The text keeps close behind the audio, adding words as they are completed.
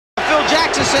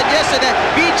Jackson said yesterday that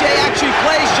BJ actually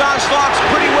plays John Starks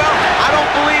pretty well. I don't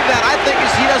believe that. I think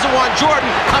he doesn't want Jordan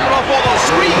coming off all those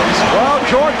screens. Well,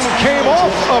 Jordan came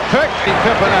off a pick.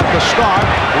 Pippen at the start.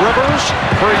 Rivers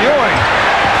for Ewing.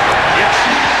 Yes.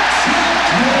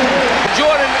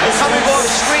 Jordan coming off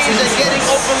screens and getting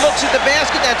open looks at the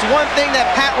basket. That's one thing that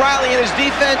Pat Riley and his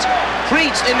defense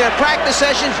preach in their practice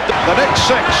sessions. The Knicks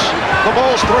 6, the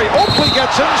Bulls 3. Oakley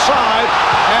gets inside,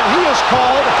 and he is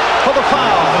called for the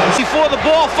foul. Before the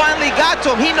ball finally got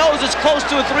to him, he knows it's close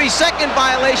to a 3-second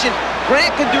violation.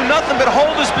 Grant can do nothing but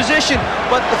hold his position,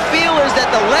 but the feel is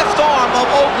that the left arm of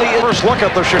Oakley is... First look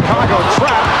at the Chicago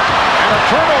trap, and a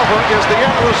turnover is the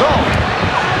end result.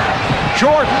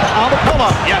 Jordan on the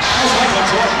pull-up. Yes.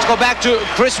 Let's go back to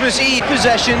Christmas Eve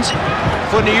possessions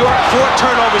for New York. 4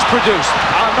 turnovers produced.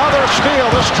 Another steal,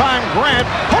 this time Grant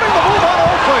putting the move on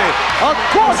Oakley. A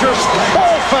gorgeous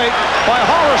ball fake by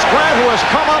Horace Grant, who has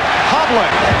come up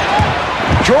hobbling.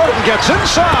 Jordan gets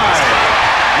inside.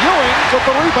 Ewing with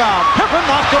the rebound. Pippen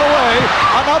knocked it away.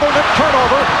 Another Knick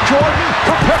turnover. Jordan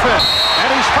for Pippen. And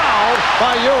he's fouled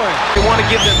by Ewing. They want to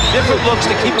give them different looks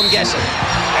to keep them guessing.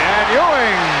 And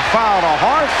Ewing fouled, a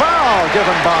hard foul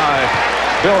given by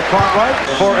Bill Cartwright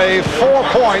for a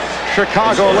 4-point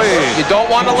Chicago lead. You don't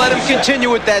want to let him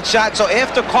continue with that shot, so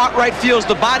after Cartwright feels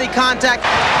the body contact,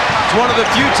 it's one of the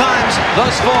few times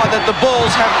thus far that the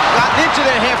Bulls have gotten into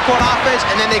their half-court offense,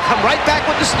 and then they come right back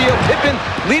with the steal. Pippen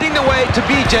leading the way to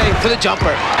BJ for the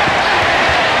jumper.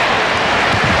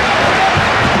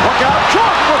 Look out,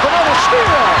 Jordan with another steal,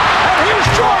 and here's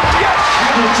Jordan, yes!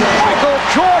 Michael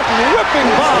Jordan whipping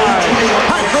by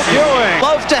Patrick Ewing.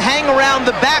 Love to hang around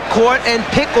the backcourt and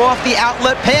pick off the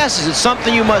outlet passes. It's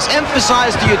something you must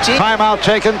emphasize to your team. Timeout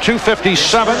taken,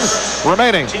 2:57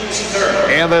 remaining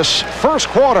in this first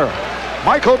quarter.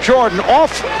 Michael Jordan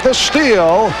off the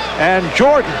steal, and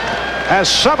Jordan has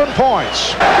 7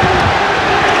 points.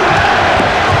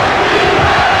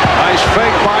 Nice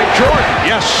fake by Jordan.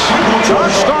 Yes.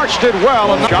 John Starks did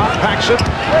well, and John packs it.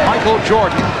 Michael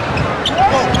Jordan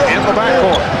in the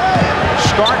backcourt.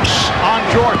 Starks on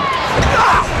Jordan.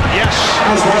 Yes.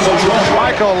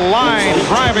 Michael line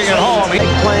driving it home.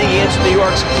 Playing against New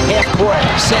York's half-court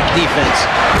set defense.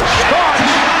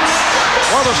 Starks.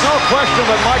 Well, there's no question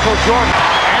that Michael Jordan.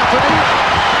 Anthony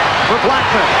for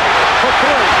Blackman for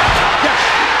 3. Yes.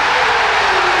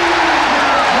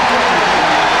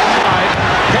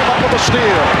 Came up with a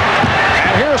steal.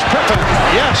 And here's Pippen.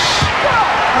 Yes.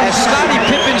 As Scottie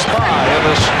Pippen's by in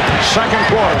this second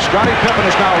quarter. Scottie Pippen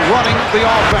is now running the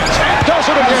offense and does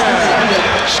it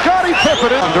again. Scottie Pippen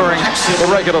during the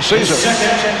regular season.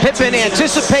 Pippen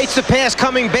anticipates the pass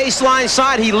coming baseline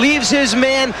side. He leaves his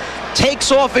man,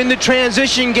 takes off in the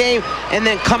transition game, and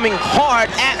then coming hard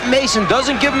at Mason.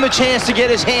 Doesn't give him a chance to get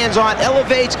his hands on.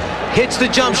 Elevates, hits the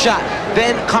jump shot.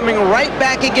 Then coming right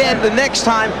back again the next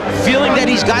time, feeling that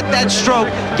he's got that stroke,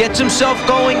 gets himself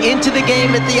going into the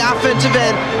game at the offensive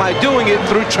end by doing it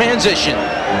through transition.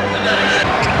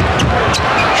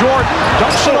 Jordan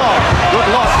dumps it off. Good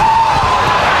luck.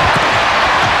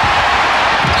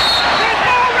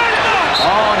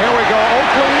 Oh, and here we go.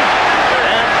 Oakley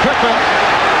and Pippen.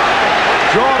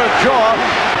 Jaw to jaw.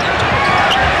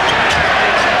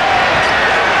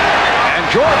 And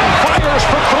Jordan fires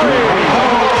for 3.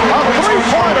 A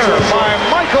 3-pointer by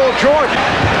Michael Jordan.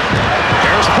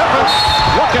 Here's Pippen.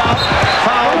 Look out.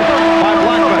 Fouled by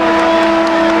Blackman.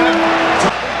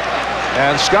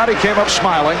 And Scottie came up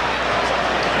smiling.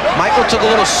 Michael took a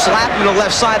little slap in the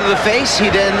left side of the face. He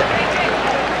then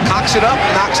cocks it up,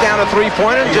 knocks down a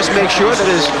 3-pointer, just make sure that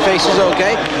his face is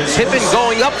okay. Pippen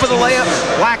going up for the layup.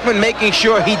 Blackman making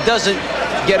sure he doesn't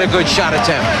get a good shot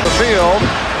attempt. The field.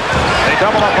 They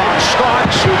double up on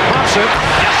Starks, who pops it.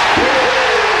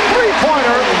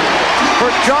 3-pointer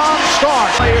for John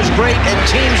Starks. Players great and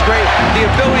teams great. The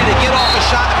ability to get off a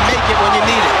shot and make it when you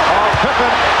need it. Oh,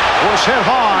 Pippen was hit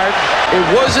hard. It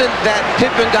wasn't that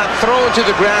Pippen got thrown to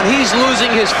the ground. He's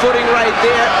losing his footing right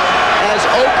there as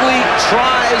Oakley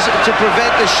tries to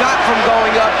prevent the shot from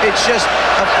going up. It's just,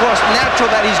 of course, natural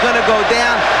that he's going to go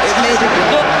down. It made it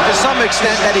look to some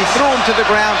extent that he threw him to the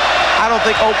ground. I don't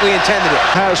think Oakley intended it.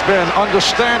 Has been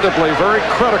understandably very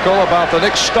critical about the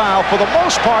Knicks' style. For the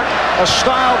most part, a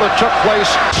style that took place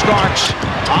Starks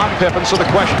on Pippen. So the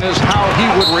question is how he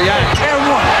would react. And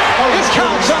one. It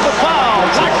counts on the foul.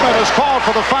 Blackman is called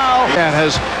for the foul and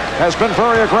has been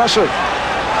very aggressive.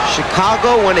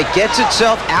 Chicago, when it gets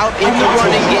itself out in the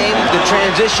running game, the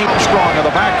transition. Strong in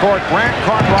the backcourt. Grant,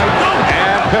 Cartwright,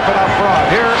 and Pippen up front.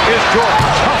 Here is Jordan.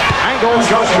 Tough angle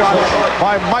jump shot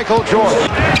by Michael Jordan.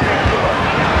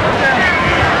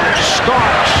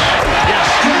 Starks. Yes.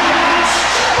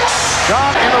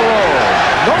 Shot in a row.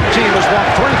 No team has won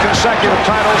 3 consecutive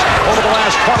titles over the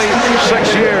last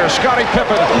 26 years. Scottie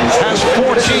Pippen has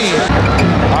 14.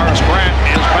 Horace Grant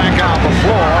is back on the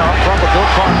floor from the Bill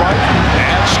Cartwright.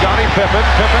 And Scottie Pippen.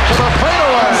 Pippen to the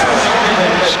fadeaway.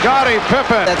 Scottie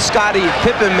Pippen. That Scottie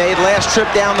Pippen made last trip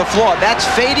down the floor. That's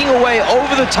fading away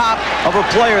over the top of a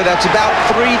player that's about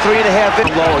 3.5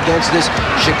 inches low against this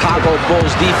Chicago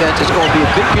Bulls defense. Is going to be a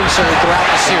big concern throughout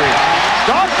the series.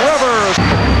 Doc Rivers.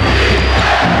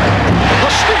 The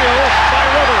steal by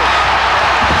Rivers.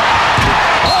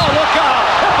 Oh, look out.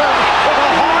 Pippen with a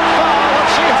hard foul.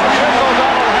 Let's see how Jake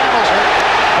O'Donnell handles it.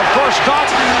 Of course, Doc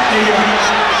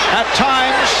at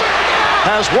times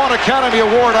has won Academy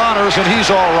Award honors, and he's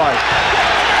all right.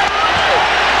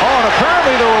 Oh, and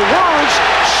apparently there were words.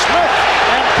 Smith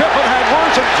and Pippen had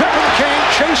words, and Pippen came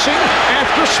chasing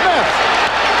after Smith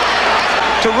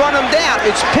to run him down.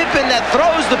 It's Pippen that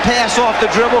throws the pass off the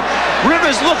dribble.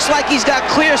 Rivers looks like he's got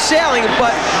clear sailing,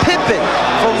 but Pippen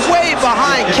from way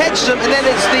behind catches him, and then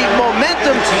it's the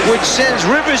momentum which sends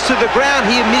Rivers to the ground.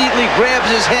 He immediately grabs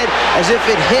his head as if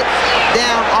it hit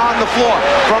down on the floor.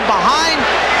 From behind,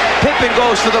 Pippen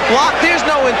goes for the block. There's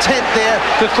no intent there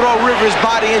to throw Rivers'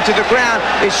 body into the ground.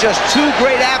 It's just two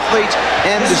great athletes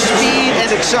and the speed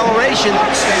and acceleration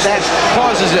that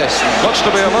causes this. Looks to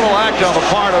be a little act on the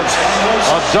part of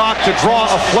Doc to draw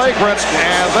a flagrant,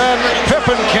 and then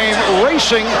Pippen came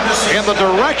racing in the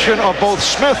direction of both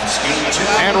Smith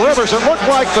and Rivers. It looked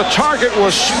like the target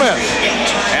was Smith,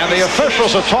 and the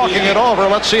officials are talking it over.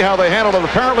 Let's see how they handle it.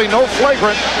 Apparently no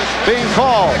flagrant being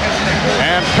called,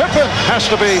 and Pippen has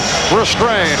to be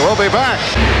restrained. We'll be back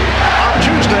on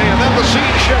Tuesday, and then the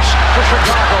scene shifts to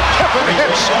Chicago. Pippen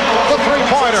hits the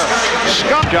three-pointer.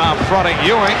 Scott job fronting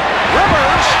Ewing.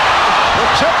 Rivers, the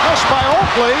tip missed by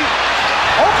Oakley.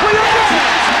 Oakley again.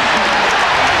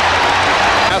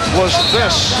 That was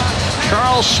this.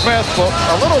 Charles Smith,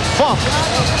 a little bump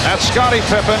at Scottie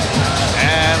Pippen,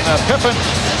 and Pippen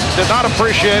did not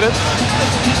appreciate it.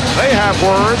 They have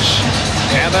words,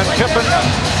 and then Pippen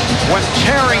went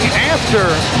tearing after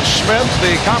Smith.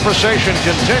 The conversation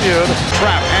continued.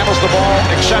 Trap handles the ball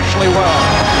exceptionally well.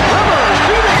 Rivers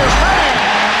beating his man.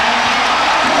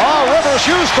 Oh, Rivers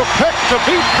used the pick to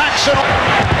beat Paxson.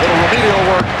 Little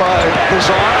remedial work by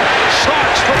Bizarre.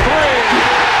 Starks for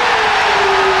 3.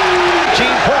 18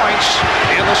 points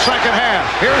in the second half.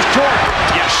 Here's Jordan.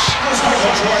 Yes.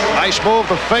 Nice move,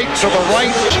 the fake to the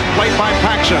right, played by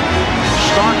Paxson.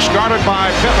 Starks guarded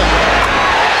by Pippen.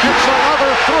 Gets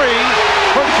another 3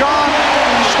 for John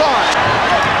Starks.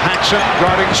 Paxson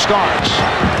guarding Starks.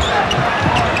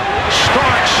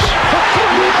 Starks for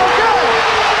 3 again.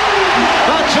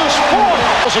 That's his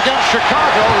 4th against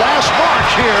Chicago last March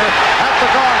here at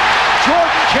the Garden.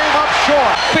 Jordan came up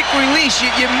short. Quick release.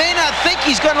 You may not think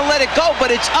he's going to let it go,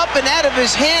 but it's up and out of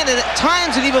his hand, and at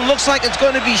times it even looks like it's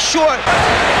going to be short.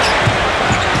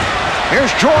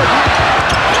 Here's Jordan.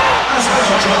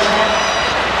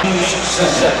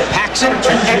 Paxson,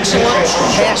 an excellent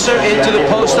passer into the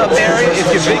post-up area. If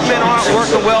your big men aren't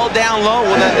working well down low,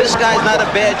 well, then this guy's not a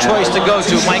bad choice to go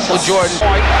to, Michael Jordan.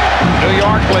 New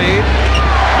York lead.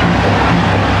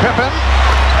 Pippen.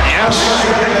 Yes.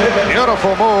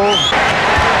 Beautiful move.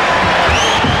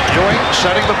 Ewing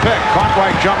setting the pick.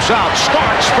 Cartwright jumps out.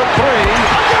 Starks for 3.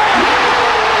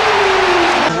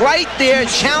 Right there,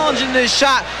 challenging this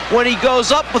shot when he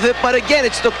goes up with it. But again,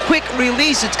 it's the quick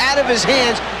release. It's out of his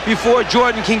hands before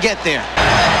Jordan can get there.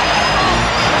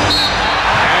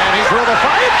 And he threw the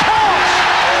foul. It counts!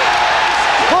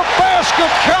 The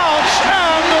basket counts,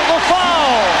 and the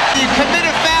foul. You commit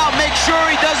a foul, make sure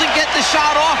he doesn't get the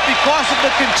shot off because of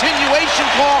the continuation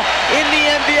call in the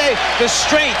NBA. The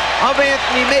strength of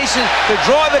Anthony Mason to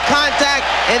draw the contact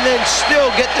and then still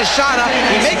get the shot up.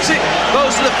 He makes it,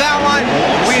 goes to the foul line.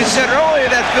 We had said earlier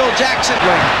that Phil Jackson.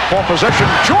 Ball possession.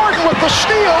 Jordan with the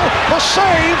steal, the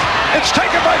save. It's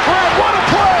taken by Grant. What a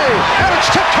play! And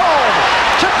it's tipped home.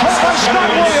 Tipped home by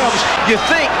Scott Williams. You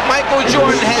think Michael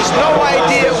Jordan has no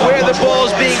idea where the ball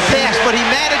is being passed, but he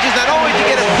manages not only to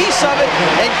get a piece of it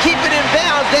and keep it in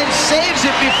bounds, then saves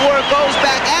it before it goes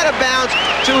back out of bounds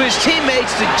to his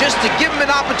teammates to give him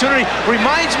an opportunity.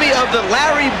 Reminds me of the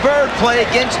Larry Bird play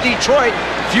against Detroit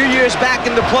a few years back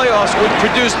in the playoffs, which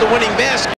produced the winning basket.